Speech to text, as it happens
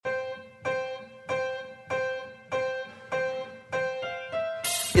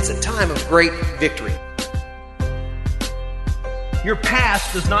It's a time of great victory. Your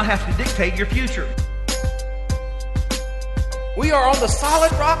past does not have to dictate your future. We are on the solid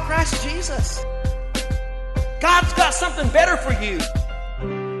rock, Christ Jesus. God's got something better for you.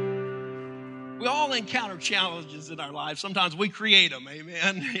 We all encounter challenges in our lives. Sometimes we create them,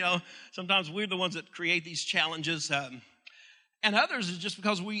 amen. Sometimes we're the ones that create these challenges. And others is just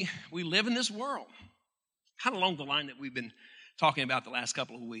because we live in this world. Kind of along the line that we've been talking about the last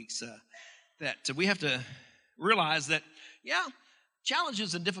couple of weeks, that we have to realize that,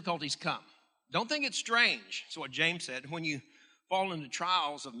 challenges and difficulties come. Don't think it's strange. That's what James said. When you fall into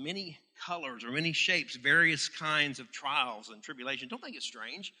trials of many colors or many shapes, various kinds of trials and tribulation, don't think it's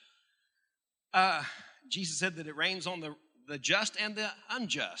strange. Jesus said that it rains on the just and the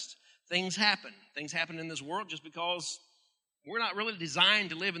unjust. Things happen. Things happen in this world just because we're not really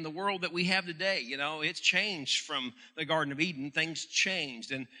designed to live in the world that we have today. It's changed from the Garden of Eden. Things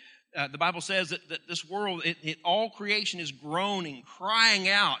changed. And the Bible says that this world, all creation is groaning, crying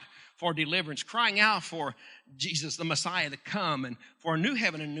out for deliverance, crying out for Jesus, the Messiah, to come and for a new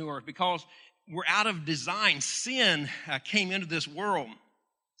heaven and new earth, because we're out of design. Sin came into this world.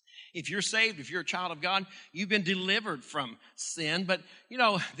 If you're saved, if you're a child of God, you've been delivered from sin. But,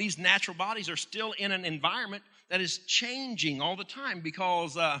 these natural bodies are still in an environment that is changing all the time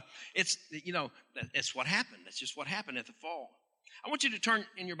because it's what happened. That's just what happened at the fall. I want you to turn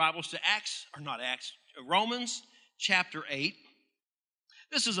in your Bibles to Romans chapter 8.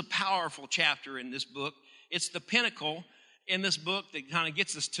 This is a powerful chapter in this book. It's the pinnacle in this book that kind of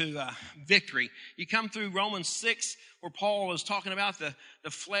gets us to victory. You come through Romans 6, where Paul is talking about the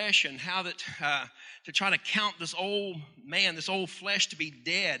flesh and how that to try to count this old man, this old flesh, to be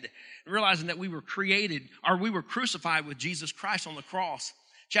dead, and realizing that we were crucified with Jesus Christ on the cross.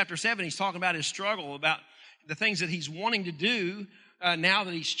 Chapter 7, he's talking about his struggle, about the things that he's wanting to do now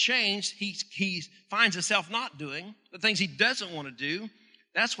that he's changed. He finds himself not doing the things he doesn't want to do.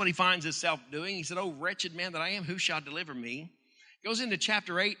 That's what he finds himself doing. He said, "Oh, wretched man that I am, who shall deliver me?" Goes into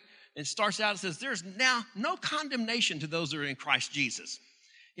chapter 8 and starts out and says, "There's now no condemnation to those that are in Christ Jesus."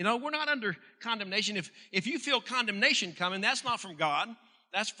 We're not under condemnation. If you feel condemnation coming, that's not from God.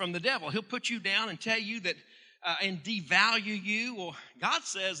 That's from the devil. He'll put you down and tell you that and devalue you. Well, God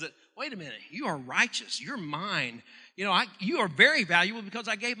says that, wait a minute, you are righteous. You're mine. You are very valuable because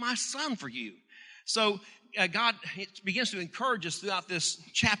I gave my son for you. So God begins to encourage us throughout this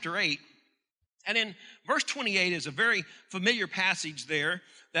chapter 8. And in verse 28 is a very familiar passage there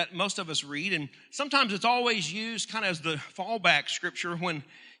that most of us read. And sometimes it's always used kind of as the fallback scripture when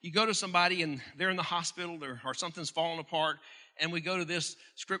you go to somebody and they're in the hospital or something's falling apart. And we go to this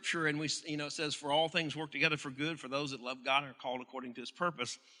scripture and it says, "For all things work together for good for those that love God and are called according to his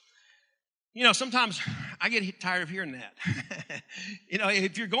purpose." Sometimes I get tired of hearing that.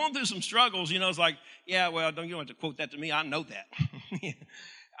 If you're going through some struggles, it's like, you don't have to quote that to me. I know that.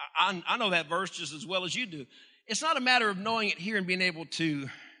 I know that verse just as well as you do. It's not a matter of knowing it here and being able to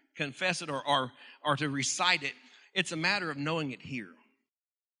confess it or to recite it. It's a matter of knowing it here.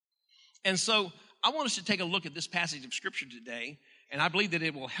 And so I want us to take a look at this passage of Scripture today, and I believe that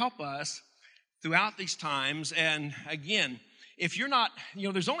it will help us throughout these times. And again, if you're not,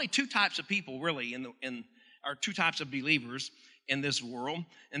 there's only two types of people really or two types of believers in this world,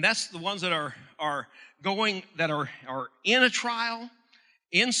 and that's the ones that are in a trial,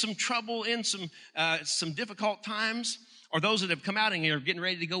 in some trouble, in some difficult times, or those that have come out and are getting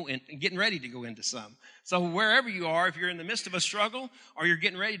ready to go into some. So wherever you are, if you're in the midst of a struggle or you're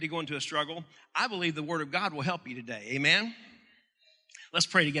getting ready to go into a struggle, I believe the Word of God will help you today. Amen. Let's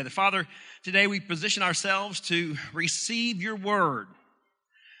pray together. Father, today we position ourselves to receive your word.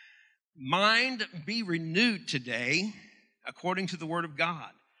 Mind be renewed today according to the word of God,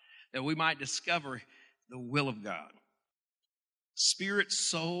 that we might discover the will of God. Spirit,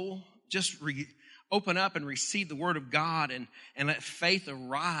 soul, just open up and receive the word of God and let faith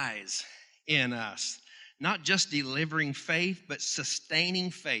arise in us. Not just delivering faith, but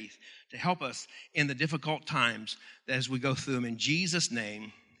sustaining faith to help us in the difficult times as we go through them. In Jesus'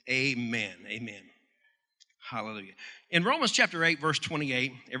 name, amen. Amen. Hallelujah. In Romans chapter 8, verse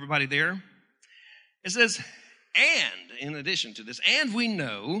 28, everybody there? It says, "And," in addition to this, "and we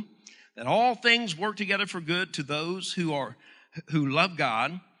know that all things work together for good to those who love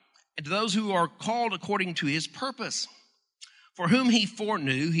God, and to those who are called according to his purpose. For whom he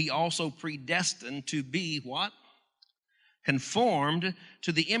foreknew, he also predestined to be" what? "Conformed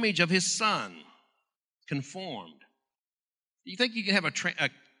to the image of his Son." Conformed. Do you think you can have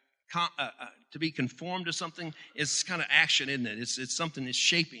to be conformed to something? It's kind of action, isn't it? It's something that's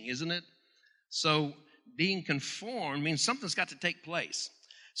shaping, isn't it? So being conformed means something's got to take place.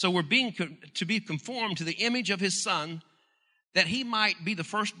 So we're being to be conformed to the image of his Son, that he might be the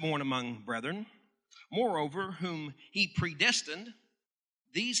firstborn among brethren. Moreover, whom he predestined,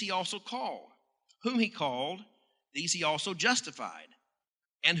 these he also called. Whom he called, these he also justified.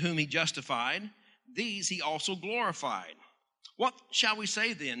 And whom he justified, these he also glorified. What shall we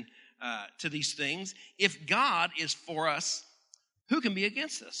say then to these things? If God is for us, who can be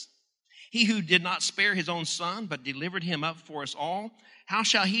against us? He who did not spare his own Son, but delivered him up for us all, how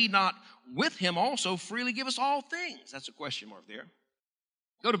shall he not with him also freely give us all things? That's a question mark there.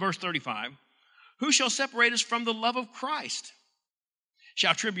 Go to verse 35. Who shall separate us from the love of Christ?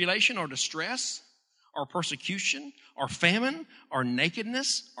 Shall tribulation or distress or persecution or famine or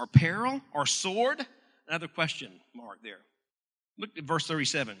nakedness or peril or sword? Another question mark there. Look at verse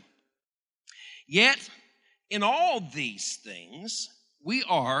 37. Yet in all these things we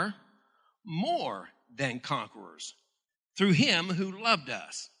are more than conquerors through him who loved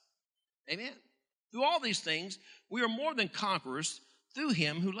us. Amen. Through all these things, we are more than conquerors through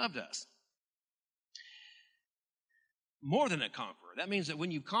him who loved us. More than a conqueror. That means that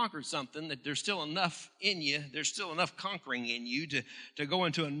when you've conquered something, that there's still enough in you, there's still enough conquering in you to go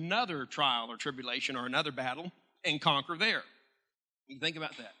into another trial or tribulation or another battle and conquer there. You think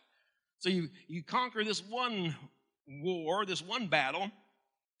about that. So you conquer this one war, this one battle,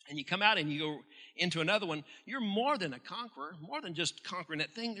 and you come out and you go into another one. You're more than a conqueror, more than just conquering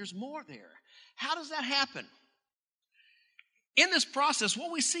that thing. There's more there. How does that happen? In this process,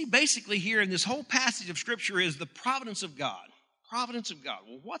 what we see basically here in this whole passage of Scripture is the providence of God. Providence of God.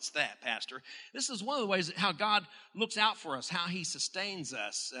 Well, what's that, Pastor? This is one of the ways that how God looks out for us, how he sustains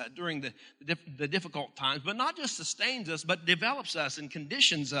us during the difficult times, but not just sustains us, but develops us and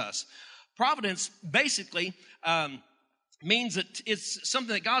conditions us. Providence basically means that it's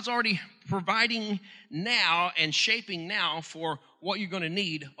something that God's already providing now and shaping now for what you're going to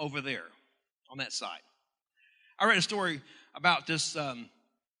need over there on that side. I read a story about this.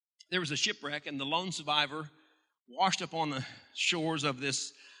 There was a shipwreck, and the lone survivor washed up on the shores of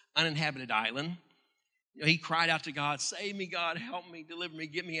this uninhabited island. You know, he cried out to God, "Save me, God, help me, deliver me,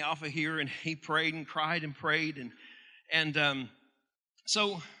 get me off of here." And he prayed and cried and prayed. And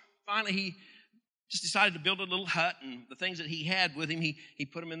so finally he just decided to build a little hut, and the things that he had with him, he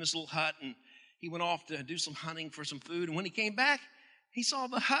put them in this little hut, and he went off to do some hunting for some food. And when he came back, he saw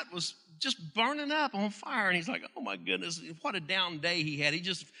the hut was just burning up on fire. And he's like, oh my goodness, what a down day he had. He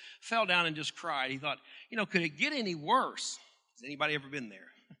just fell down and just cried. He thought, could it get any worse? Has anybody ever been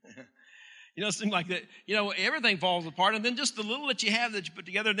there? It seemed like that, everything falls apart. And then just the little that you have that you put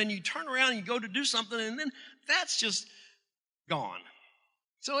together, then you turn around and you go to do something, and then that's just gone.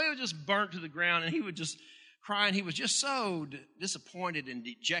 So it was just burnt to the ground, and he would just cry, and he was just so disappointed and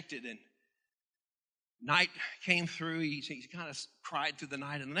dejected. And night came through. He kind of cried through the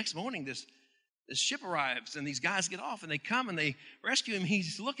night. And the next morning, this ship arrives, and these guys get off, and they come, and they rescue him.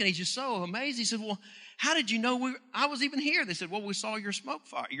 He's looking. He's just so amazed. He said, well, how did you know I was even here? They said, well, we saw your smoke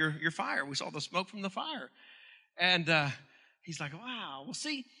fire, your fire. We saw the smoke from the fire. And he's like, wow. Well,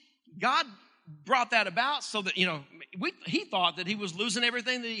 see, God brought that about so that, he thought that he was losing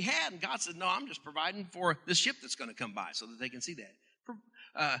everything that he had. And God said, no, I'm just providing for this ship that's going to come by so that they can see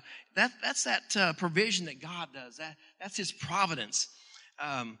that. That's that provision that God does. That's his providence.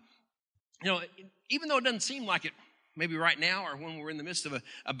 Even though it doesn't seem like it, maybe right now or when we're in the midst of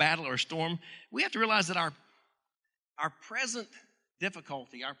a battle or a storm, we have to realize that our present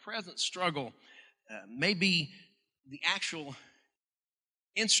difficulty, our present struggle may be the actual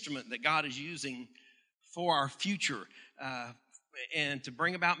instrument that God is using for our future and to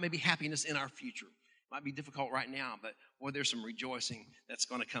bring about maybe happiness in our future. It might be difficult right now, but boy, there's some rejoicing that's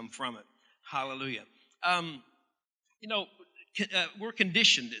going to come from it. Hallelujah. We're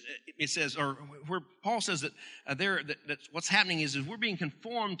conditioned, it says, or where Paul says that that what's happening is we're being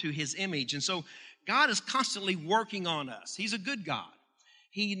conformed to his image. And so God is constantly working on us. He's a good God.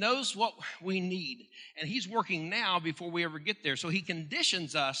 He knows what we need, and he's working now before we ever get there. So he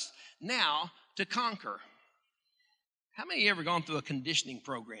conditions us now to conquer. How many of you ever gone through a conditioning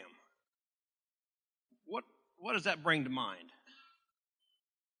program? What does that bring to mind?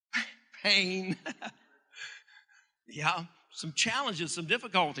 Pain. Yeah, some challenges, some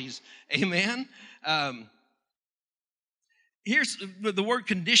difficulties. Amen. Here's the word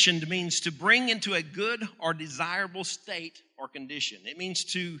conditioned means to bring into a good or desirable state or condition. It means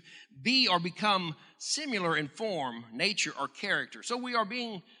to be or become similar in form, nature, or character. So we are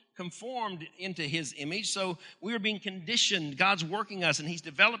being conformed into his image. So we are being conditioned. God's working us and he's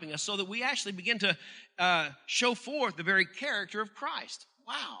developing us so that we actually begin to show forth the very character of Christ.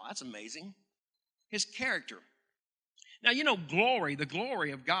 Wow, that's amazing. His character. Now, glory, the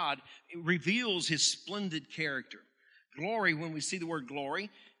glory of God, it reveals his splendid character. Glory, when we see the word glory,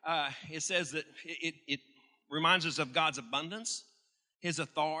 it says that it reminds us of God's abundance, his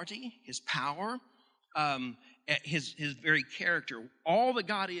authority, his power, his very character. All that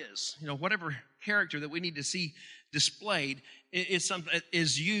God is, whatever character that we need to see displayed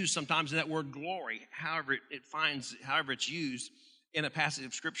is used sometimes in that word glory, however it's used in a passage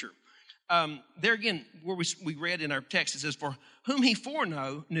of Scripture. There again, where we read in our text, it says, "For whom he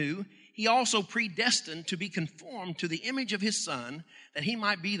foreknew, he also predestined to be conformed to the image of his Son, that he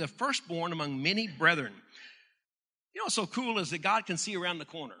might be the firstborn among many brethren." What's so cool is that God can see around the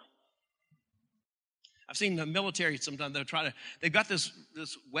corner. I've seen the military sometimes, they've got this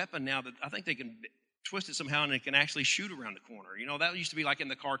weapon now that I think they can twist it somehow and it can actually shoot around the corner. That used to be like in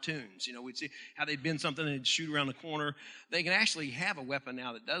the cartoons. We'd see how they'd bend something and it'd shoot around the corner. They can actually have a weapon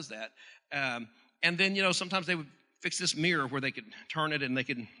now that does that. And then, sometimes they would fix this mirror where they could turn it and they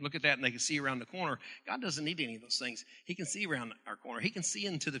could look at that and they could see around the corner. God doesn't need any of those things. He can see around our corner. He can see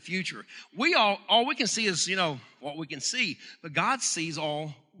into the future. All we can see is, what we can see, but God sees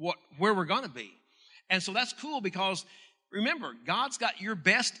where we're going to be. And so that's cool because, remember, God's got your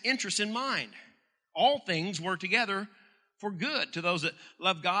best interest in mind. All things work together for good to those that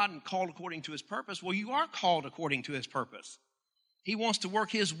love God and called according to his purpose. Well, you are called according to his purpose. He wants to work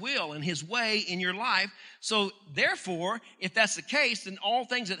his will and his way in your life. So therefore, if that's the case, then all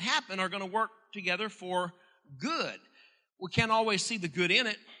things that happen are going to work together for good. We can't always see the good in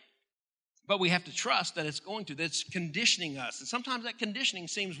it, but we have to trust that that's conditioning us. And sometimes that conditioning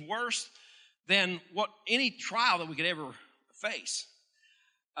seems worse than any trial that we could ever face.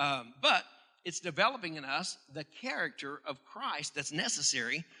 But it's developing in us the character of Christ that's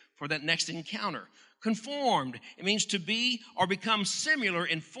necessary for that next encounter. Conformed, it means to be or become similar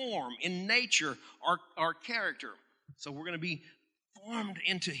in form, in nature, or character. So we're going to be formed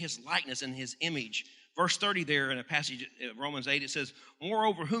into his likeness and his image. Verse 30 there in a passage of Romans 8, it says,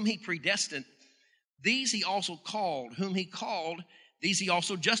 "Moreover, whom he predestined, these he also called. Whom he called, these he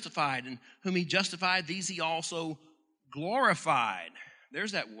also justified. And whom he justified, these he also glorified."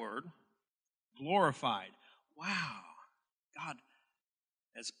 There's that word. Glorified. Wow. God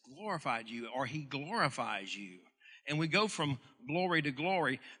has glorified you, or he glorifies you. And we go from glory to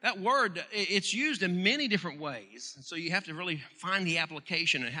glory. That word, it's used in many different ways. And so you have to really find the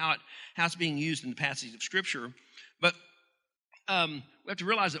application and how it's being used in the passage of Scripture. But we have to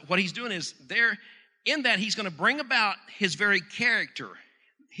realize that what he's doing is in that he's going to bring about his very character,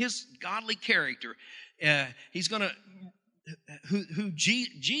 his godly character. He's going to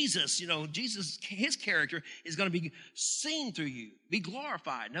Jesus, his character is going to be seen through you, be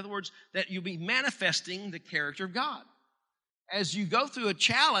glorified. In other words, that you'll be manifesting the character of God. As you go through a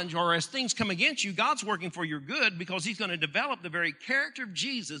challenge or as things come against you, God's working for your good because he's going to develop the very character of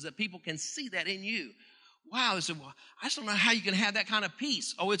Jesus that people can see that in you. Wow, they said, well, I just don't know how you can have that kind of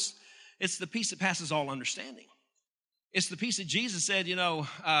peace. Oh, it's the peace that passes all understanding. It's the peace that Jesus said,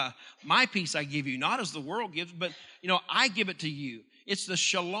 my peace I give you, not as the world gives, but, I give it to you. It's the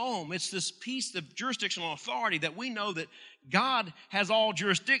shalom. It's this peace of jurisdictional authority that we know that God has all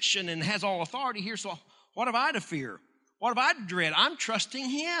jurisdiction and has all authority here. So what have I to fear? What have I to dread? I'm trusting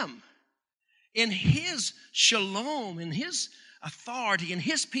him in his shalom, in his authority, in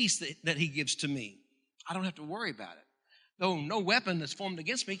his peace that he gives to me. I don't have to worry about it. Though no weapon that's formed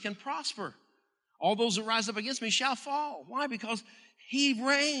against me can prosper. All those that rise up against me shall fall. Why? Because he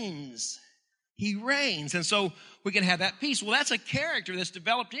reigns. He reigns. And so we can have that peace. Well, that's a character that's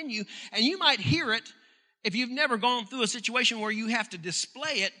developed in you. And you might hear it. If you've never gone through a situation where you have to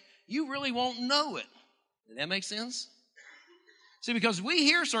display it, you really won't know it. Does that make sense? See, because we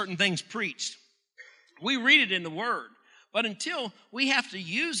hear certain things preached. We read it in the Word. But until we have to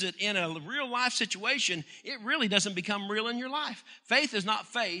use it in a real life situation, it really doesn't become real in your life. Faith is not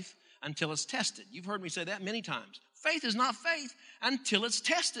faith until it's tested. You've heard me say that many times. Faith is not faith until it's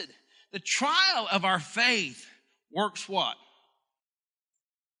tested. The trial of our faith works what?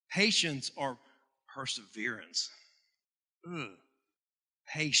 Patience or perseverance.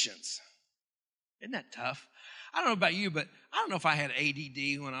 Patience. Isn't that tough? I don't know about you, but I don't know if I had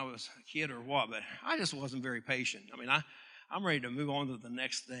ADD when I was a kid or what, but I just wasn't very patient. I mean, I'm ready to move on to the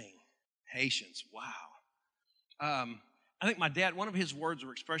next thing. Patience. Wow. I think my dad, one of his words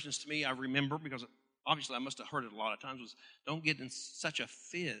or expressions to me, I remember, because obviously I must have heard it a lot of times, was don't get in such a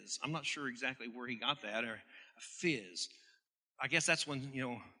fizz. I'm not sure exactly where he got that, or a fizz. I guess that's when,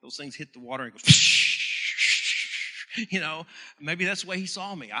 those things hit the water and go, maybe that's the way he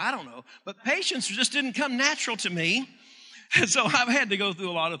saw me. I don't know. But patience just didn't come natural to me. And so I've had to go through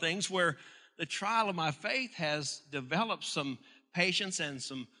a lot of things where the trial of my faith has developed some patience and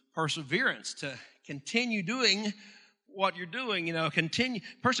some perseverance to continue doing what you're doing. You know,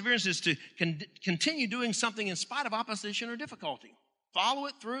 perseverance is to continue doing something in spite of opposition or difficulty. Follow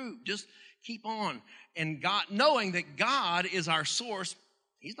it through. Just keep on. And God, knowing that God is our source,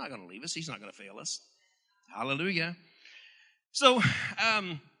 He's not going to leave us. He's not going to fail us. Hallelujah. So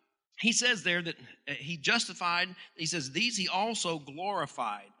he says there that he justified. He says, these he also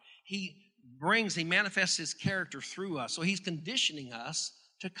glorified. He manifests his character through us. So he's conditioning us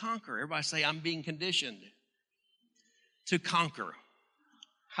to conquer. Everybody say, I'm being conditioned to conquer.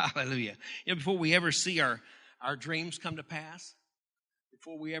 Hallelujah. You know, before we ever see our dreams come to pass,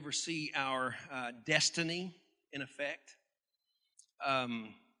 before we ever see our destiny in effect,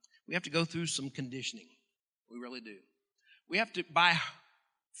 we have to go through some conditioning. We really do. We have to, by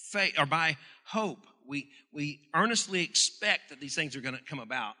faith or by hope, we earnestly expect that these things are going to come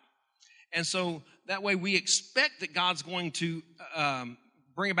about. And so that way we expect that God's going to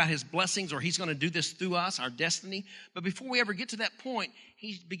bring about His blessings, or He's going to do this through us, our destiny. But before we ever get to that point,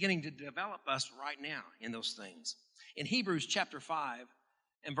 He's beginning to develop us right now in those things. In Hebrews chapter 5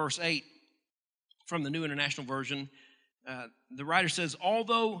 and verse 8 from the New International Version, the writer says,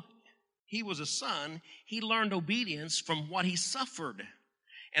 although He was a son, He learned obedience from what He suffered.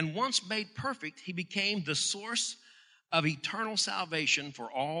 And once made perfect, He became the source of eternal salvation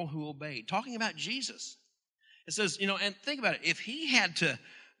for all who obeyed. Talking about Jesus. It says, you know, and think about it. If He had to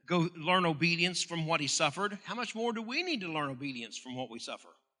go learn obedience from what He suffered, how much more do we need to learn obedience from what we suffer?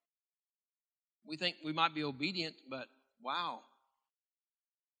 We think we might be obedient, but wow.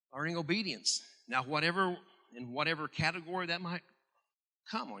 Learning obedience. Now, in whatever category that might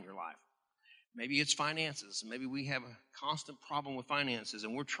come on your life. Maybe it's finances. Maybe we have a constant problem with finances,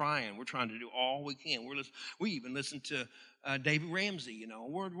 and we're trying to do all we can. We even listen to David Ramsey, you know.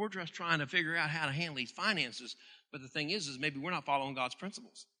 We're just trying to figure out how to handle these finances. But the thing is maybe we're not following God's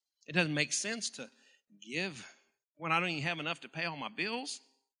principles. It doesn't make sense to give when I don't even have enough to pay all my bills.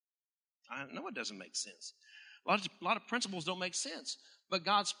 I know it doesn't make sense. A lot of principles don't make sense. But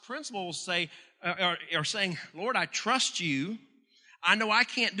God's principles are saying, Lord, I trust you. I know I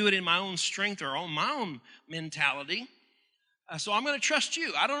can't do it in my own strength or on my own mentality. So I'm going to trust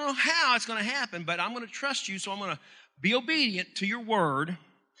you. I don't know how it's going to happen, but I'm going to trust you. So I'm going to be obedient to your word.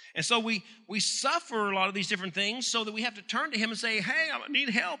 And so we suffer a lot of these different things so that we have to turn to Him and say, hey, I need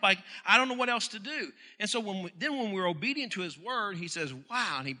help. I don't know what else to do. And so when we're obedient to His word, He says,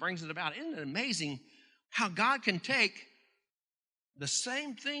 wow, and He brings it about. Isn't it amazing how God can take the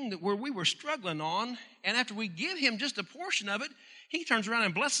same thing that where we were struggling on, and after we give Him just a portion of it, He turns around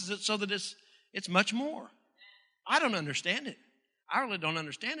and blesses it so that it's much more. I don't understand it. I really don't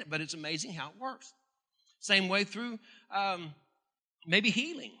understand it, but it's amazing how it works. Same way through maybe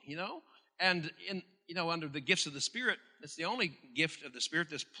healing, you know. And, under the gifts of the Spirit, it's the only gift of the Spirit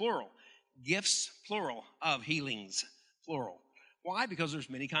that's plural. Gifts, plural, of healings, plural. Why? Because there's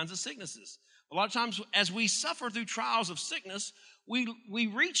many kinds of sicknesses. A lot of times as we suffer through trials of sickness, we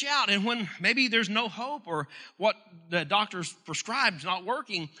reach out, and when maybe there's no hope or what the doctors prescribed is not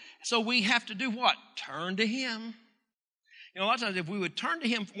working, so we have to do what? Turn to Him. A lot of times if we would turn to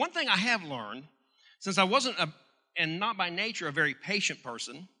Him, one thing I have learned, since I wasn't and not by nature a very patient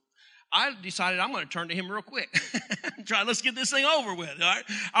person, I decided I'm going to turn to Him real quick. Let's get this thing over with, all right?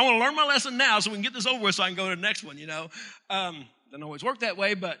 I want to learn my lesson now so we can get this over with so I can go to the next one, Doesn't always work that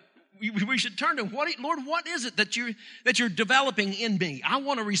way, but we should turn to Lord, what is it that you're developing in me? I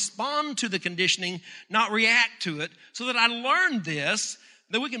want to respond to the conditioning, not react to it, so that I learn this,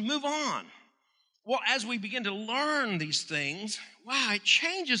 that we can move on. Well, as we begin to learn these things, wow, it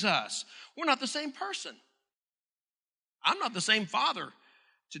changes us. We're not the same person. I'm not the same father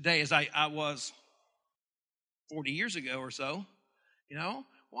today as I was 40 years ago or so.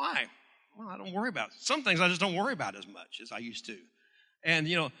 Why? Well, I don't worry about it. Some things I just don't worry about as much as I used to. And,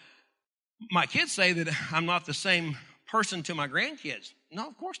 my kids say that I'm not the same person to my grandkids. No,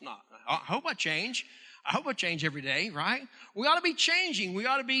 of course not. I hope I change. I hope I change every day, right? We ought to be changing. We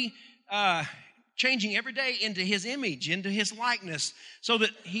ought to be changing every day into His image, into His likeness, so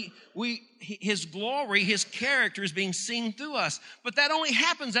that His glory, His character is being seen through us. But that only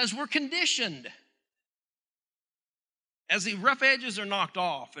happens as we're conditioned. As the rough edges are knocked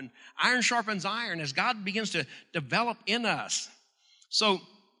off and iron sharpens iron, as God begins to develop in us. So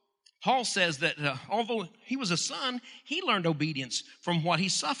Paul says that although He was a son, He learned obedience from what He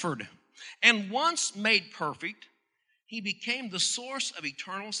suffered. And once made perfect, He became the source of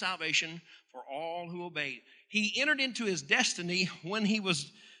eternal salvation for all who obeyed. He entered into His destiny when He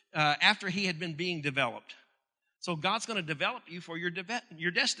was, after He had been being developed. So God's going to develop you for your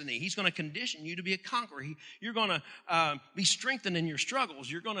destiny. He's going to condition you to be a conqueror. You're going to be strengthened in your struggles.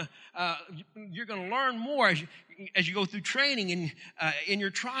 You're going to learn more as you go through training and in your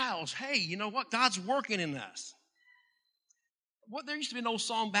trials. Hey, you know what? God's working in us. There used to be an old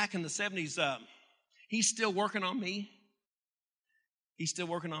song back in the 70s, He's Still Working on Me. He's still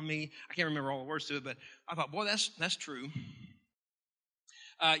working on me. I can't remember all the words to it, but I thought, boy, that's true.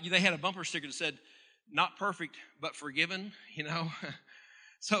 They had a bumper sticker that said, not perfect, but forgiven, you know.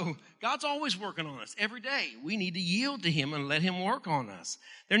 So God's always working on us every day. We need to yield to Him and let Him work on us.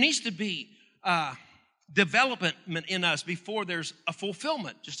 There needs to be development in us before there's a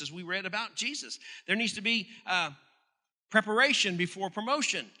fulfillment, just as we read about Jesus. There needs to be preparation before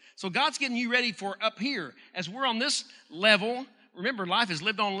promotion. So God's getting you ready for up here. As we're on this level, remember, life is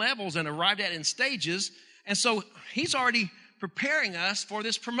lived on levels and arrived at in stages. And so He's already preparing us for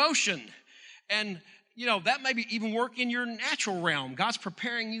this promotion. And you know, that may be even work in your natural realm. God's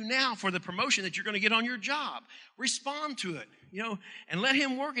preparing you now for the promotion that you're going to get on your job. Respond to it, you know, and let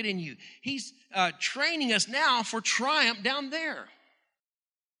Him work it in you. He's training us now for triumph down there.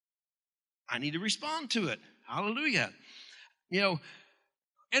 I need to respond to it. Hallelujah. You know,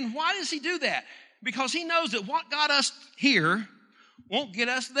 and why does He do that? Because He knows that what got us here won't get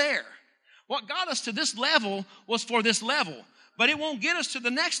us there. What got us to this level was for this level. But it won't get us to the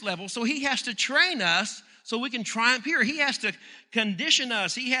next level, so He has to train us so we can triumph here. He has to condition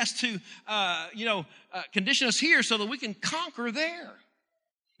us. He has to, condition us here so that we can conquer there.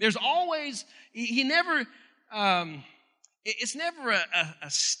 There's always, He never, it's never a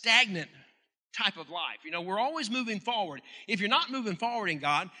stagnant type of life. You know, we're always moving forward. If you're not moving forward in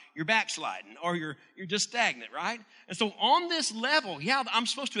God, you're backsliding or you're just stagnant, right? And so on this level, yeah, I'm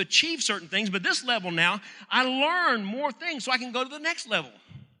supposed to achieve certain things, but this level now, I learn more things so I can go to the next level.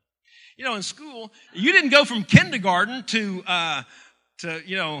 You know, in school, you didn't go from kindergarten to the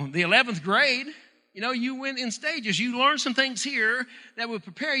 11th grade. You know, you went in stages. You learned some things here that would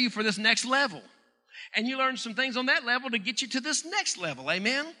prepare you for this next level. And you learned some things on that level to get you to this next level.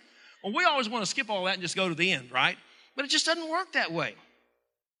 Amen? Well, we always want to skip all that and just go to the end, right? But it just doesn't work that way.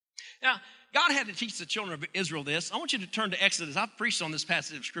 Now, God had to teach the children of Israel this. I want you to turn to Exodus. I've preached on this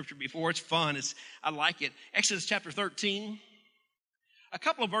passage of Scripture before. It's fun. I like it. Exodus chapter 13. A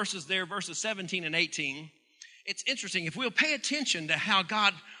couple of verses there, verses 17 and 18. It's interesting. If we'll pay attention to how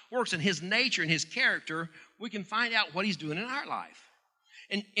God works in His nature and His character, we can find out what He's doing in our life.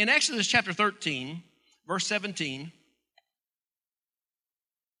 In Exodus chapter 13, verse 17,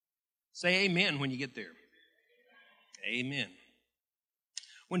 say amen when you get there. Amen.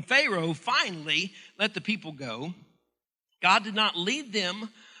 When Pharaoh finally let the people go, God did not lead them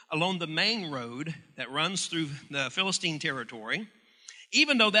along the main road that runs through the Philistine territory,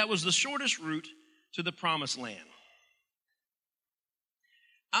 even though that was the shortest route to the promised land.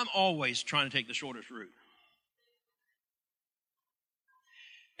 I'm always trying to take the shortest route.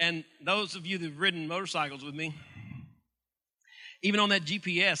 And those of you that have ridden motorcycles with me, even on that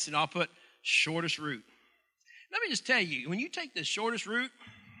GPS, I'll put shortest route. Let me just tell you, when you take the shortest route,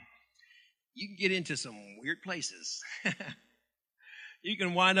 you can get into some weird places. You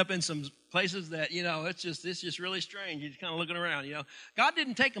can wind up in some places that, it's just really strange. You're just kind of looking around, God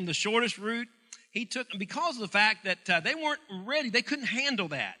didn't take them the shortest route. He took them because of the fact that they weren't ready. They couldn't handle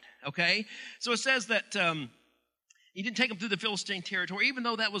that, okay? So it says that He didn't take them through the Philistine territory, even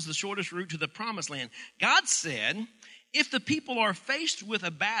though that was the shortest route to the promised land. God said, if the people are faced with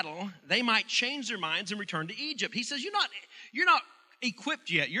a battle, they might change their minds and return to Egypt. He says, you're not equipped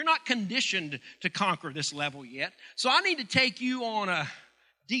yet. You're not conditioned to conquer this level yet. So I need to take you on a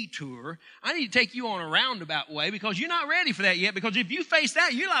detour. I need to take you on a roundabout way because you're not ready for that yet. Because if you face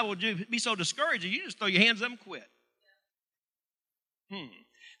that, you're liable to be so discouraged that you just throw your hands up and quit.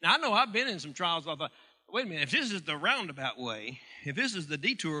 Now, I know I've been in some trials. I thought, wait a minute, if this is the roundabout way, if this is the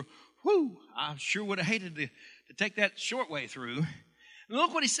detour, I sure would have hated to take that short way through. And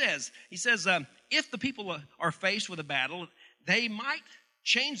look what he says. He says, if the people are faced with a battle, they might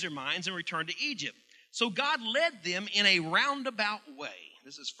change their minds and return to Egypt. So God led them in a roundabout way.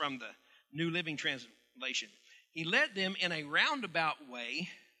 This is from the New Living Translation. He led them in a roundabout way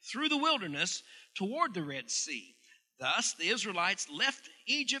through the wilderness toward the Red Sea. Thus, the Israelites left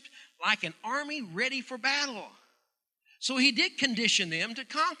Egypt like an army ready for battle. So He did condition them to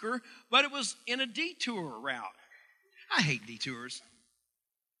conquer, but it was in a detour route. I hate detours.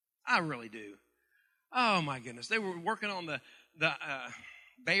 I really do. Oh, my goodness. They were working on the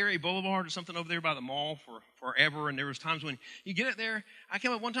Bay Area Boulevard or something over there by the mall for forever, and there was times when you get it there. I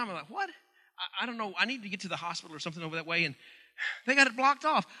came up one time, I'm like, what? I don't know. I need to get to the hospital or something over that way, and they got it blocked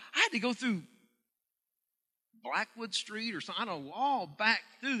off. I had to go through Blackwood Street or something. I don't know, all back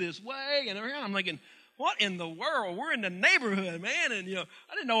through this way and around. I'm thinking, what in the world? We're in the neighborhood, man. And,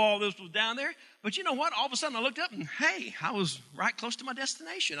 I didn't know all this was down there. But you know what? All of a sudden I looked up and, hey, I was right close to my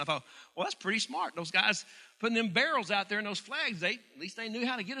destination. I thought, well, that's pretty smart. Those guys putting them barrels out there and those flags, at least they knew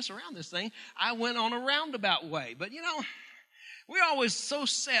how to get us around this thing. I went on a roundabout way. But, we're always so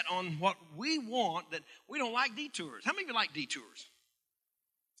set on what we want that we don't like detours. How many of you like detours?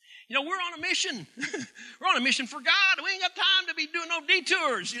 We're on a mission. We're on a mission for God. We ain't got time to be doing no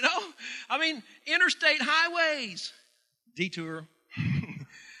detours, interstate highways. Detour.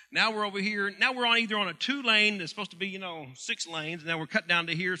 Now we're over here. Now we're either on a 2-lane that's supposed to be, 6 lanes. And now we're cut down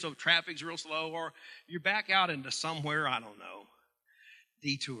to here so traffic's real slow. Or you're back out into somewhere, I don't know.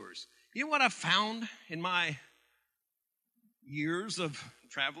 Detours. You know what I've found in my years of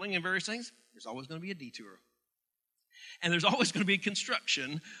traveling and various things? There's always going to be a detour. And there's always going to be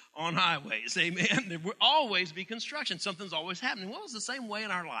construction on highways. Amen. There will always be construction. Something's always happening. Well, it's the same way in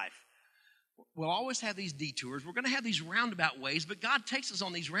our life. We'll always have these detours. We're going to have these roundabout ways, but God takes us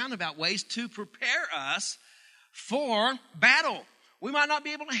on these roundabout ways to prepare us for battle. We might not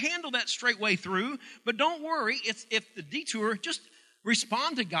be able to handle that straight way through, but don't worry. If the detour, just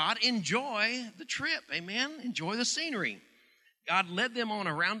respond to God. Enjoy the trip. Amen. Enjoy the scenery. God led them on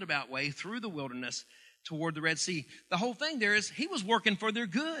a roundabout way through the wilderness toward the Red Sea. The whole thing there is he was working for their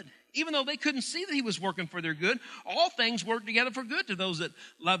good. Even though they couldn't see that he was working for their good, all things work together for good to those that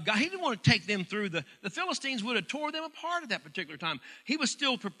love God. He didn't want to take them through. The Philistines would have tore them apart at that particular time. He was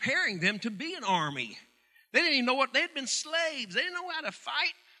still preparing them to be an army. They didn't even know they had been slaves. They didn't know how to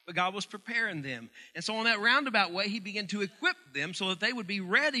fight, but God was preparing them. And so on that roundabout way, he began to equip them so that they would be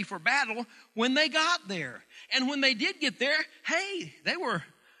ready for battle when they got there. And when they did get there, hey, they were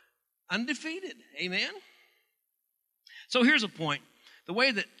undefeated. Amen? So here's a point. The way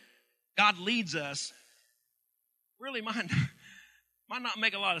that God leads us really might not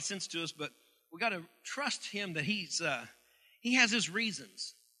make a lot of sense to us, but we got to trust him that he has his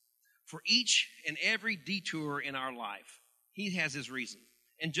reasons for each and every detour in our life. He has his reason,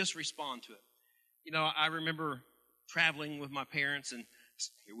 and just respond to it. I remember traveling with my parents, and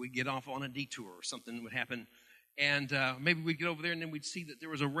here we'd get off on a detour or something would happen. And maybe we'd get over there and then we'd see that there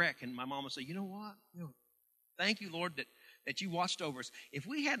was a wreck. And my mom would say, you know what? Thank you, Lord, that you watched over us. If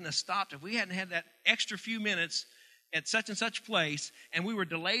we hadn't have stopped, if we hadn't had that extra few minutes at such and such place and we were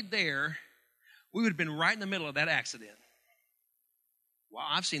delayed there, we would have been right in the middle of that accident. Wow,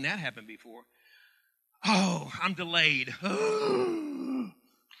 I've seen that happen before. Oh, I'm delayed. I'm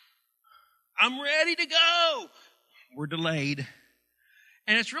ready to go. We're delayed.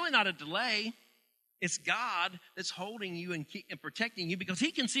 And it's really not a delay. It's God that's holding you and protecting you because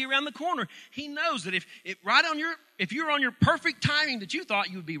he can see around the corner. He knows that if you're on your perfect timing that you thought,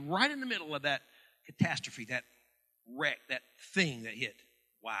 you would be right in the middle of that catastrophe, that wreck, that thing that hit.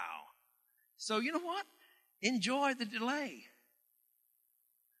 Wow. So you know what? Enjoy the delay.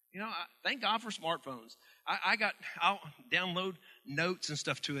 Thank God for smartphones. I'll download notes and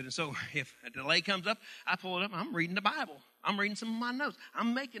stuff to it. And so if a delay comes up, I pull it up. I'm reading the Bible. I'm reading some of my notes.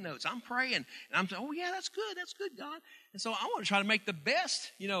 I'm making notes. I'm praying. And I'm saying, oh, yeah, that's good. That's good, God. And so I want to try to make the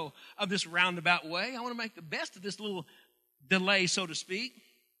best, of this roundabout way. I want to make the best of this little delay, so to speak.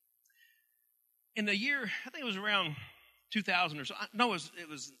 In the year, I think it was around 2000 or so. No, it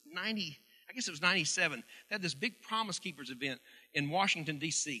was 90. I guess it was 97. They had this big Promise Keepers event in Washington,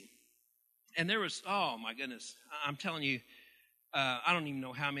 D.C. And there was, oh, my goodness, I'm telling you, I don't even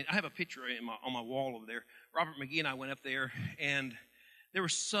know how many. I have a picture on my wall over there. Robert McGee and I went up there, and there were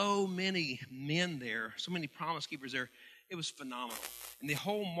so many men there, so many Promise Keepers there. It was phenomenal. And the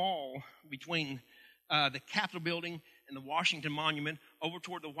whole mall between the Capitol building and the Washington Monument over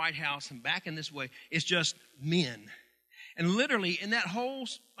toward the White House and back in this way is just men. And literally in that whole,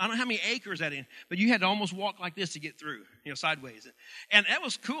 I don't know how many acres that in, but you had to almost walk like this to get through, sideways. And that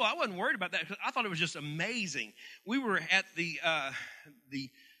was cool. I wasn't worried about that because I thought it was just amazing. We were at the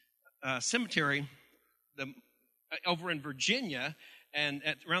cemetery over in Virginia and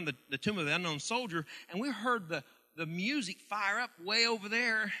around the Tomb of the Unknown Soldier, and we heard the music fire up way over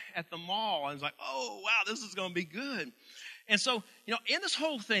there at the mall. I was like, oh, wow, this is going to be good. And so, in this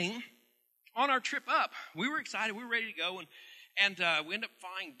whole thing, on our trip up, we were excited. We were ready to go, and we ended up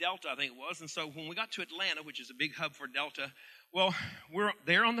flying Delta, I think it was. And so when we got to Atlanta, which is a big hub for Delta, well, we're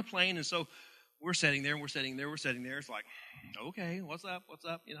there on the plane, and so we're sitting there. It's like, okay, what's up?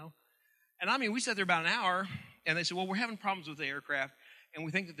 And we sat there about an hour, and they said, well, we're having problems with the aircraft, and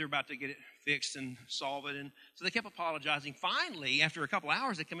we think that they're about to get it fixed and solve it. And so they kept apologizing. Finally, after a couple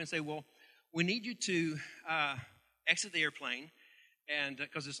hours, they come in and say, well, we need you to exit the airplane And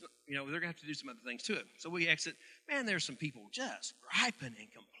because it's, they're going to have to do some other things to it. So we exit. Man, there's some people just griping and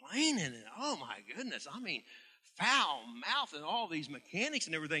complaining. And oh, my goodness. I mean, foul mouth and all these mechanics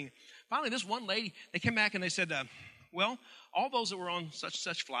and everything. Finally, this one lady, they came back and they said, well, all those that were on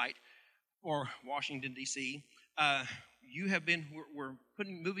such flight or Washington, D.C., we're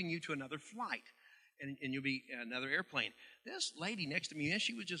moving you to another flight. And you'll be another airplane. This lady next to me, and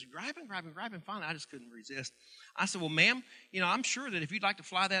she was just griping. Finally, I just couldn't resist. I said, well, ma'am, I'm sure that if you'd like to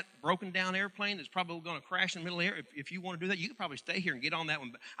fly that broken down airplane that's probably going to crash in the middle of the air, if you want to do that, you could probably stay here and get on that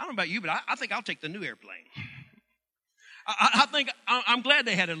one. But I don't know about you, but I think I'll take the new airplane. I think I'm glad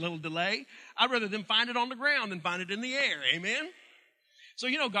they had a little delay. I'd rather them find it on the ground than find it in the air. Amen? So,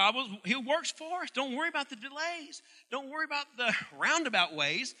 God, He works for us. Don't worry about the delays. Don't worry about the roundabout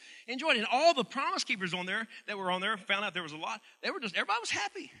ways. Enjoy it. And all the Promise Keepers that were on there, found out there was a lot. Everybody was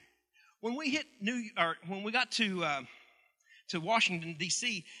happy. When we when we got to Washington,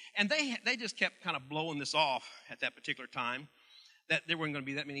 D.C., and they just kept kind of blowing this off at that particular time, that there weren't going to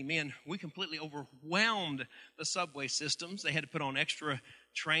be that many men. We completely overwhelmed the subway systems. They had to put on extra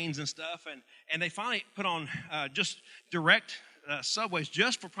trains and stuff, and they finally put on just direct subways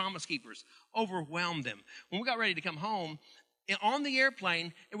just for Promise Keepers. Overwhelmed them. When we got ready to come home, on the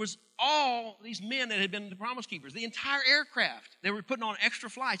airplane, it was all these men that had been the Promise Keepers. The entire aircraft. They were putting on extra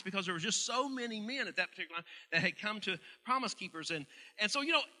flights because there were just so many men at that particular time that had come to Promise Keepers. And so,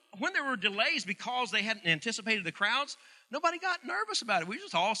 when there were delays because they hadn't anticipated the crowds, nobody got nervous about it. We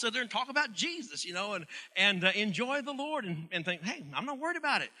just all sit there and talk about Jesus, and enjoy the Lord and think, hey, I'm not worried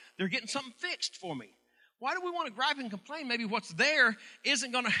about it. They're getting something fixed for me. Why do we want to gripe and complain? Maybe what's there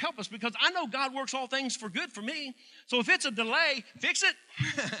isn't going to help us, because I know God works all things for good for me. So if it's a delay, fix it.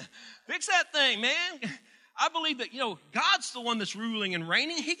 Fix that thing, man. I believe that, God's the one that's ruling and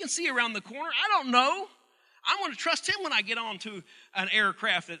reigning. He can see around the corner. I don't know. I want to trust Him when I get onto an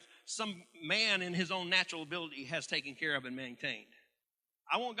aircraft that some man in his own natural ability has taken care of and maintained.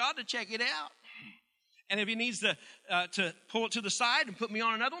 I want God to check it out. And if He needs to pull it to the side and put me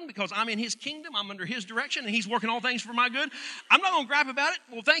on another one because I'm in His kingdom, I'm under His direction, and He's working all things for my good, I'm not going to gripe about it.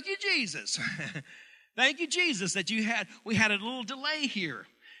 Well, thank you, Jesus. Thank you, Jesus, that we had a little delay here.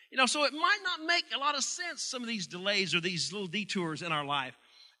 So it might not make a lot of sense, some of these delays or these little detours in our life.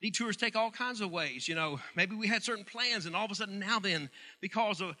 Detours take all kinds of ways. Maybe we had certain plans, and all of a sudden now then,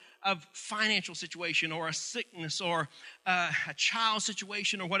 because of financial situation or a sickness or a child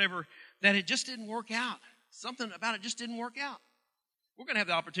situation or whatever, that it just didn't work out. Something about it just didn't work out. We're going to have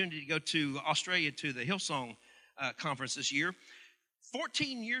the opportunity to go to Australia to the Hillsong conference this year.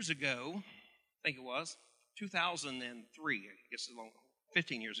 14 years ago, I think it was, 2003, I guess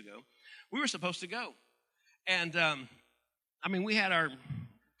 15 years ago, we were supposed to go. And, we had our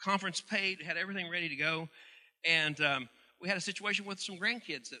conference paid, had everything ready to go, and we had a situation with some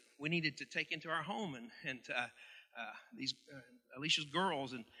grandkids that we needed to take into our home, and these Alicia's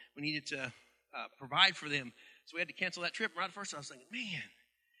girls, and we needed to provide for them. So we had to cancel that trip. Right at first I was thinking,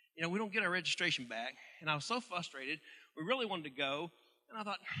 man, we don't get our registration back. And I was so frustrated. We really wanted to go. And I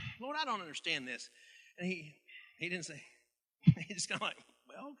thought, Lord, I don't understand this. And he didn't say, he just kind of like,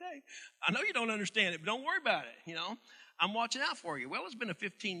 well, okay. I know you don't understand it, but don't worry about it. I'm watching out for you. Well, it's been a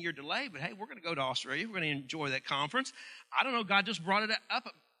 15-year delay, but hey, we're going to go to Australia. We're going to enjoy that conference. I don't know. God just brought it up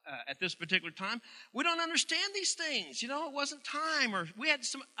at this particular time. We don't understand these things. It wasn't time, or we had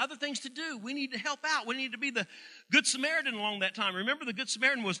some other things to do. We need to help out. We need to be the Good Samaritan along that time. Remember, the Good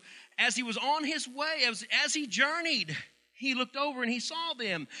Samaritan was, as he was on his way, as he journeyed, he looked over and he saw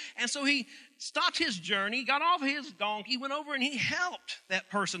them. And so he stopped his journey, got off his donkey, went over and he helped that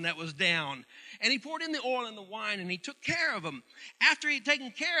person that was down. And he poured in the oil and the wine and he took care of them. After he had taken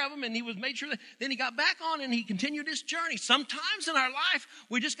care of them and he was made sure that, then he got back on and he continued his journey. Sometimes in our life,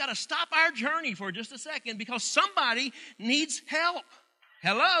 we just got to stop our journey for just a second because somebody needs help.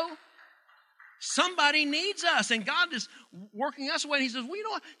 Hello? Somebody needs us, and God is working us away. And He says, well, you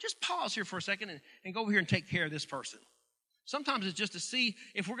know what? Just pause here for a second and go over here and take care of this person. Sometimes it's just to see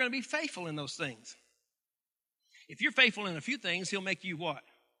if we're going to be faithful in those things. If you're faithful in a few things, He'll make you what?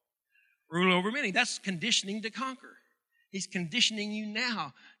 Rule over many. That's conditioning to conquer. He's conditioning you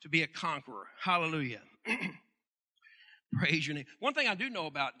now to be a conqueror. Hallelujah. Praise your name. One thing I do know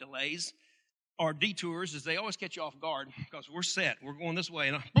about delays or detours is they always catch you off guard because we're set. We're going this way,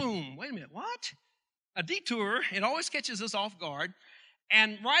 and boom, wait a minute, what? A detour, it always catches us off guard.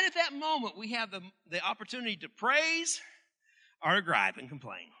 And right at that moment, we have the opportunity to praise or to gripe and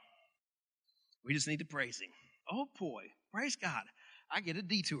complain. We just need to praise Him. Oh, boy, praise God. I get a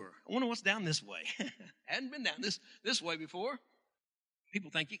detour. I wonder what's down this way. Hadn't been down this way before. People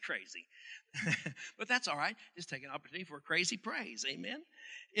think you're crazy. But that's all right. Just take an opportunity for a crazy praise. Amen.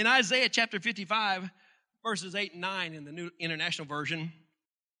 In Isaiah chapter 55, verses 8 and 9 in the New International Version,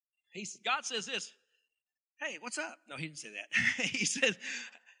 God says this. Hey, what's up? No, he didn't say that. He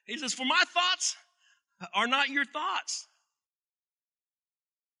says, for my thoughts are not your thoughts.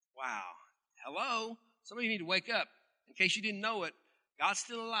 Wow. Hello? Some of you need to wake up. In case you didn't know it, God's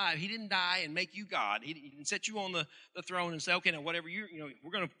still alive. He didn't die and make you God. He didn't set you on the throne and say, okay, now whatever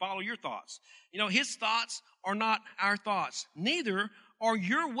we're going to follow your thoughts. His thoughts are not our thoughts. Neither are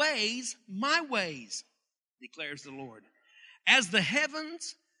your ways my ways, declares the Lord. As the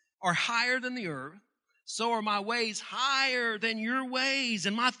heavens are higher than the earth, so are my ways higher than your ways,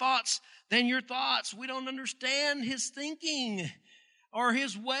 and my thoughts than your thoughts. We don't understand his thinking or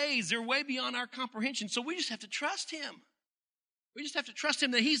his ways. They're way beyond our comprehension. So we just have to trust him. We just have to trust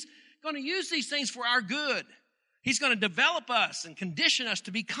him that he's going to use these things for our good. He's going to develop us and condition us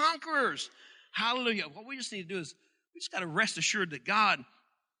to be conquerors. Hallelujah. What we just need to do is we just got to rest assured that God,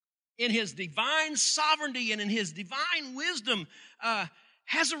 in his divine sovereignty and in his divine wisdom,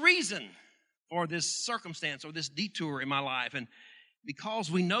 has a reason for this circumstance or this detour in my life. And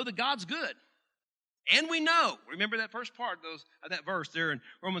because we know that God's good. And we know, remember that first part of that verse there in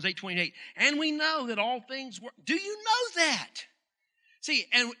Romans 8:28. And we know that all things work. Do you know that? See,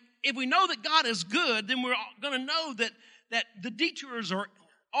 and if we know that God is good, then we're going to know that the detours are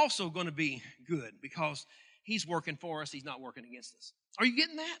also going to be good because he's working for us. He's not working against us. Are you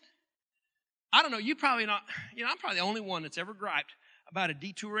getting that? I don't know. You probably not. I'm probably the only one that's ever griped about a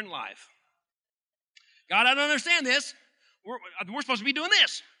detour in life. God, I don't understand this. We're supposed to be doing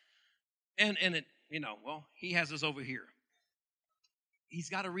this. And it, well, he has us over here. He's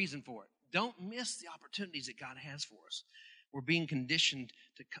got a reason for it. Don't miss the opportunities that God has for us. We're being conditioned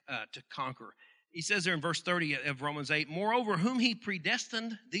to conquer. He says there in verse 30 of Romans 8, moreover, whom he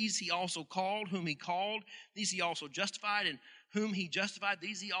predestined, these he also called. Whom he called, these he also justified. And whom he justified,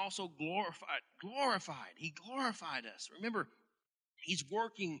 these he also glorified. He glorified us. Remember, he's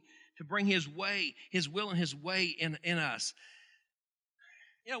working to bring his way, his will and his way in us.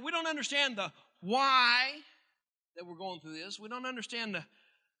 We don't understand the why that we're going through this. We don't understand the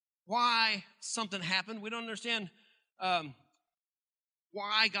why something happened. We don't understand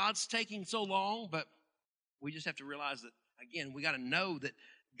why God's taking so long, but we just have to realize that, again, we got to know that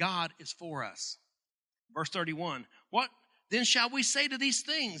God is for us. Verse 31, what then shall we say to these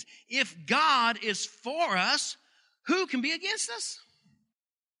things? If God is for us, who can be against us?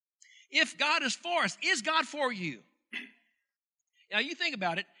 If God is for us, is God for you? Now, you think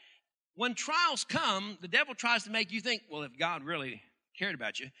about it. When trials come, the devil tries to make you think, well, if God really cared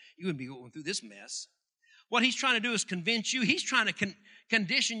about you, you wouldn't be going through this mess. What he's trying to do is convince you. He's trying to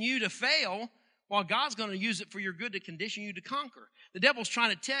condition you to fail while God's going to use it for your good to condition you to conquer. The devil's trying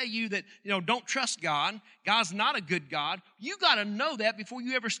to tell you that, don't trust God. God's not a good God. You got to know that before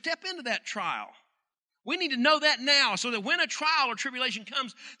you ever step into that trial. We need to know that now so that when a trial or tribulation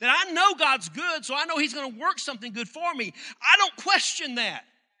comes, that I know God's good, so I know he's going to work something good for me. I don't question that.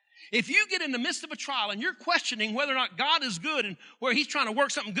 If you get in the midst of a trial and you're questioning whether or not God is good and where he's trying to work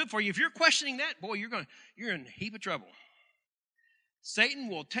something good for you, if you're questioning that, boy, you're in a heap of trouble. Satan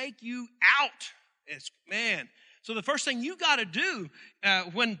will take you out. So the first thing you got to do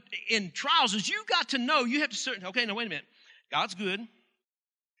when in trials is you got to know, you have to okay, now wait a minute. God's good.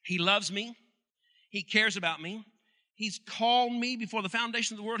 He loves me. He cares about me. He's called me before the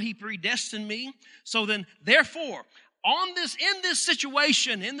foundation of the world. He predestined me. So then, therefore, in this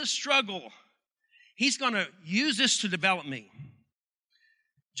situation, in this struggle, he's going to use this to develop me.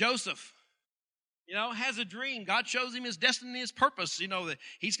 Joseph, has a dream. God shows him his destiny, his purpose, that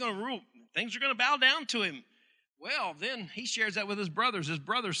he's going to rule. Things are going to bow down to him. Well, then he shares that with his brothers. His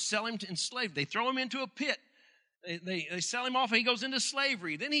brothers sell him to enslave. They throw him into a pit. They sell him off and he goes into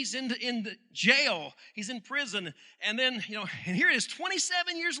slavery. Then he's in the jail. He's in prison. And then, and here it is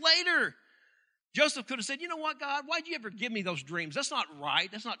 27 years later. Joseph could have said, you know what, God, why'd you ever give me those dreams? That's not right.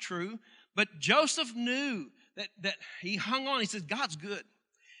 That's not true. But Joseph knew that he hung on. He said, God's good.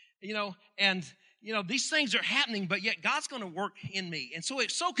 These things are happening, but yet God's going to work in me. And so it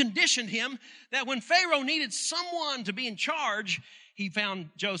so conditioned him that when Pharaoh needed someone to be in charge, he found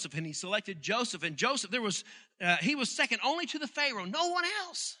Joseph and he selected Joseph. And Joseph, he was second only to the Pharaoh, no one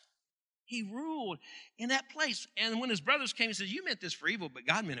else. He ruled in that place. And when his brothers came, he said, you meant this for evil, but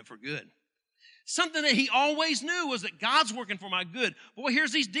God meant it for good. Something that he always knew was that God's working for my good. Boy,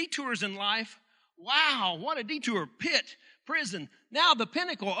 here's these detours in life. Wow, what a detour. Pit, prison, now the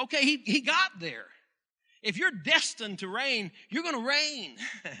pinnacle. Okay, he got there. If you're destined to reign, you're going to reign.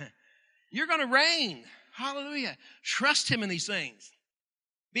 You're going to reign. Hallelujah. Trust him in these things.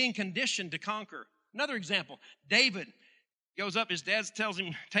 being conditioned to conquer. Another example, David goes up, his dad tells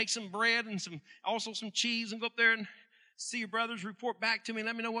him, take some bread and also some cheese and go up there and see your brothers, report back to me,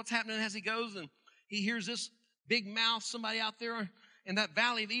 let me know what's happening as he goes. And he hears this big mouth, somebody out there in that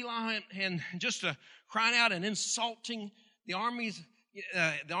valley of Elah, and just crying out and insulting the army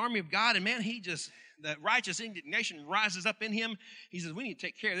of God. And man, the righteous indignation rises up in him. He says, we need to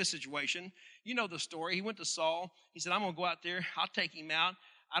take care of this situation. You know the story. He went to Saul. He said, I'm going to go out there. I'll take him out.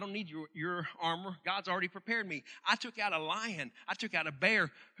 I don't need your armor. God's already prepared me. I took out a lion. I took out a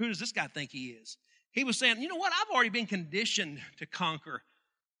bear. Who does this guy think he is? He was saying, you know what? I've already been conditioned to conquer.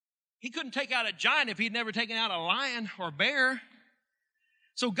 He couldn't take out a giant if he'd never taken out a lion or a bear.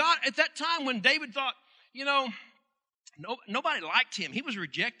 So God, at that time when David thought, nobody liked him. He was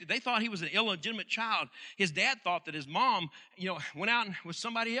rejected. They thought he was an illegitimate child. His dad thought that his mom, went out with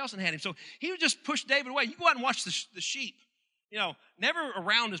somebody else and had him. So he would just push David away. You go out and watch the sheep. Never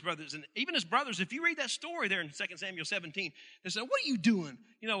around his brothers. And even his brothers, if you read that story there in 2 Samuel 17, they said, what are you doing?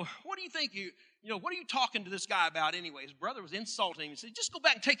 What do you think what are you talking to this guy about anyway? His brother was insulting him. He said, just go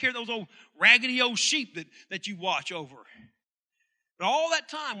back and take care of those old raggedy old sheep that you watch over. But all that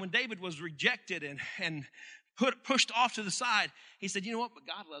time when David was rejected and pushed off to the side, he said, you know what? But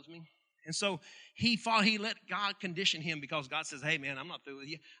God loves me. And so he let God condition him because God says, hey, man, I'm not through with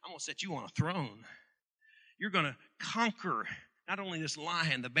you. I'm going to set you on a throne. You're going to conquer not only this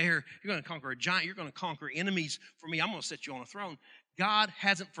lion, the bear, you're going to conquer a giant. You're going to conquer enemies for me. I'm going to set you on a throne. God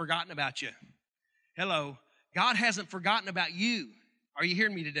hasn't forgotten about you. Hello. God hasn't forgotten about you. Are you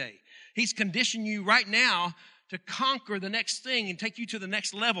hearing me today? He's conditioned you right now to conquer the next thing and take you to the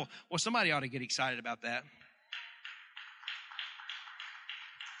next level. Well, somebody ought to get excited about that.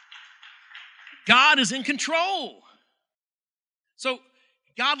 God is in control. So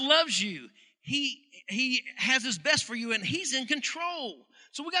God loves you. He has his best for you, and he's in control.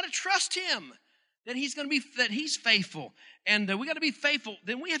 So we got to trust him that he's faithful, and we got to be faithful.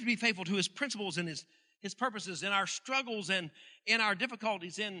 Then we have to be faithful to his principles and his purposes in our struggles and in our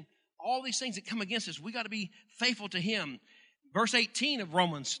difficulties, in all these things that come against us. We got to be faithful to him. Verse 18 of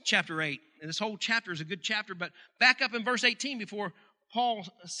Romans chapter 8, and this whole chapter is a good chapter, but back up in verse 18 before Paul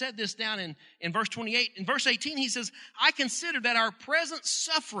said this down in verse 28. In verse 18, he says, I consider that our present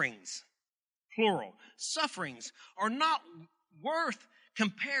sufferings, plural, sufferings are not worth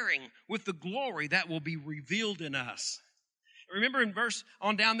comparing with the glory that will be revealed in us. Remember in verse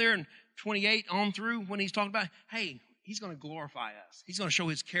on down there in 28 on through when he's talking about, hey, he's going to glorify us. He's going to show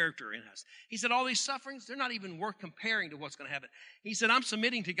his character in us. He said all these sufferings, they're not even worth comparing to what's going to happen. He said, I'm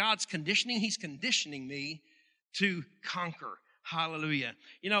submitting to God's conditioning. He's conditioning me to conquer. Hallelujah.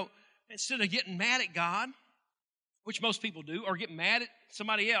 Instead of getting mad at God, which most people do, or get mad at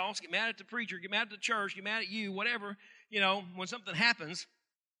somebody else, get mad at the preacher, get mad at the church, get mad at you, whatever, when something happens,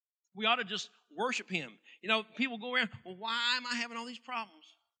 we ought to just worship him. People go around, well, why am I having all these problems?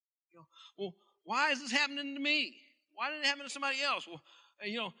 Well, why is this happening to me? Why didn't it happen to somebody else? Well,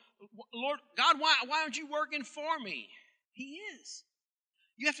 Lord, God, why aren't you working for me? He is.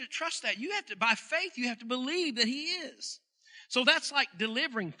 You have to trust that. You have to, by faith, you have to believe that he is. So that's like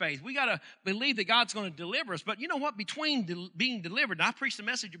delivering faith. We got to believe that God's going to deliver us. But you know what? Between being delivered, and I preached a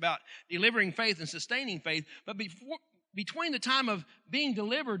message about delivering faith and sustaining faith, but between the time of being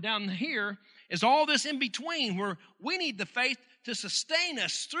delivered down here is all this in between where we need the faith to sustain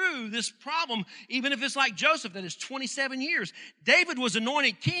us through this problem, even if it's like Joseph, that is 27 years. David was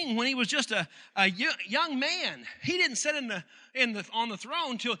anointed king when he was just a young man. He didn't sit on the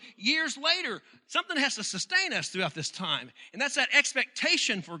throne until years later. Something has to sustain us throughout this time, and that's that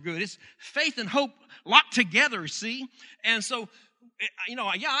expectation for good. It's faith and hope locked together, see? And so,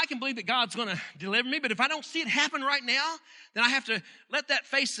 I can believe that God's going to deliver me, but if I don't see it happen right now, then I have to let that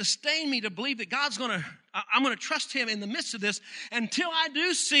faith sustain me to believe that I'm going to trust him in the midst of this until I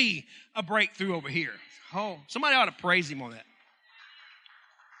do see a breakthrough over here. Oh, somebody ought to praise him on that.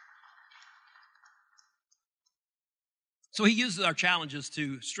 So he uses our challenges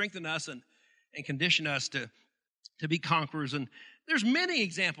to strengthen us and condition us to be conquerors. And there's many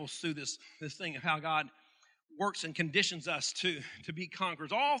examples through this thing of how God works and conditions us to be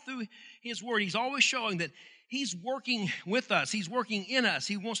conquerors. All through his word, he's always showing that he's working with us. He's working in us.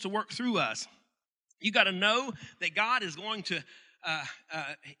 He wants to work through us. You got to know that God is going to,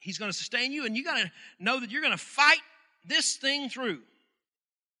 he's going to sustain you, and you got to know that you're going to fight this thing through.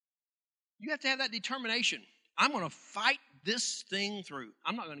 You have to have that determination. I'm going to fight this thing through.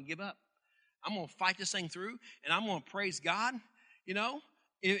 I'm not going to give up. I'm going to fight this thing through, and I'm going to praise God.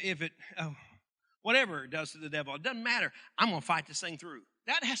 If it, whatever it does to the devil, it doesn't matter. I'm going to fight this thing through.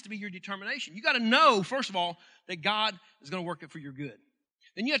 That has to be your determination. You got to know, first of all, that God is going to work it for your good.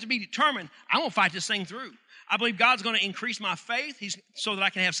 then you have to be determined, I'm going to fight this thing through. I believe God's going to increase my faith so that I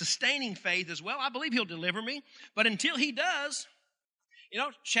can have sustaining faith as well. I believe he'll deliver me. But until he does,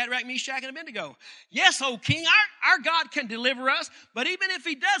 Shadrach, Meshach, and Abednego. Yes, O king, our God can deliver us. But even if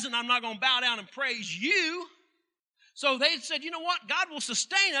he doesn't, I'm not going to bow down and praise you. So they said, you know what? God will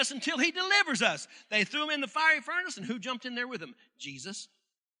sustain us until he delivers us. They threw him in the fiery furnace, and who jumped in there with him? Jesus.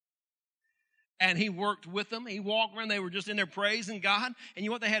 And he worked with them. He walked around. They were just in there praising God. And you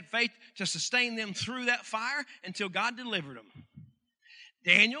know what? They had faith to sustain them through that fire until God delivered them.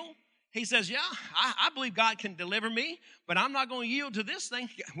 Daniel, he says, yeah, I believe God can deliver me, but I'm not going to yield to this thing.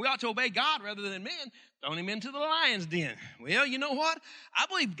 We ought to obey God rather than men. Throwing him into the lion's den. Well, you know what? I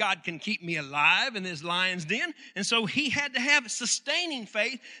believe God can keep me alive in this lion's den. And so he had to have sustaining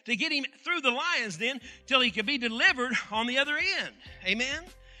faith to get him through the lion's den till he could be delivered on the other end. Amen?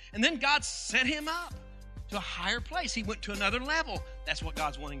 And then God set him up to a higher place. He went to another level. That's what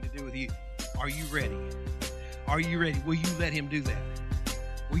God's wanting to do with you. Are you ready? Are you ready? Will you let him do that?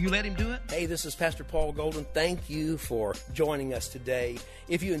 Will you let him do it? Hey, this is Pastor Paul Golden. Thank you for joining us today.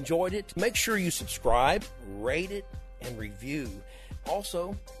 If you enjoyed it, make sure you subscribe, rate it, and review.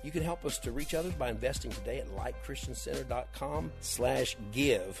 Also, you can help us to reach others by investing today at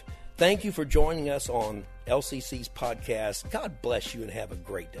lightchristiancenter.com/give. Thank you for joining us on LCC's podcast. God bless you and have a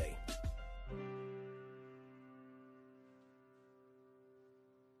great day.